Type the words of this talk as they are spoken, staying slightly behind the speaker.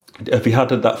Have you had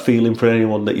that feeling for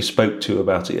anyone that you spoke to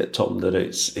about it yet, Tom, that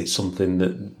it's something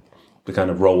that they're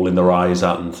kind of rolling their eyes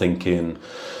at and thinking,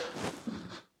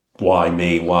 why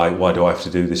me? Why do I have to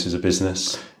do this as a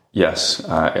business? Yes,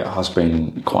 it has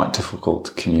been quite difficult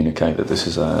to communicate that this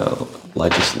is a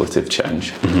legislative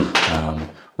change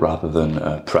rather than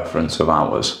a preference of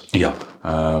ours. Yeah.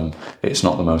 It's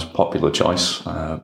not the most popular choice.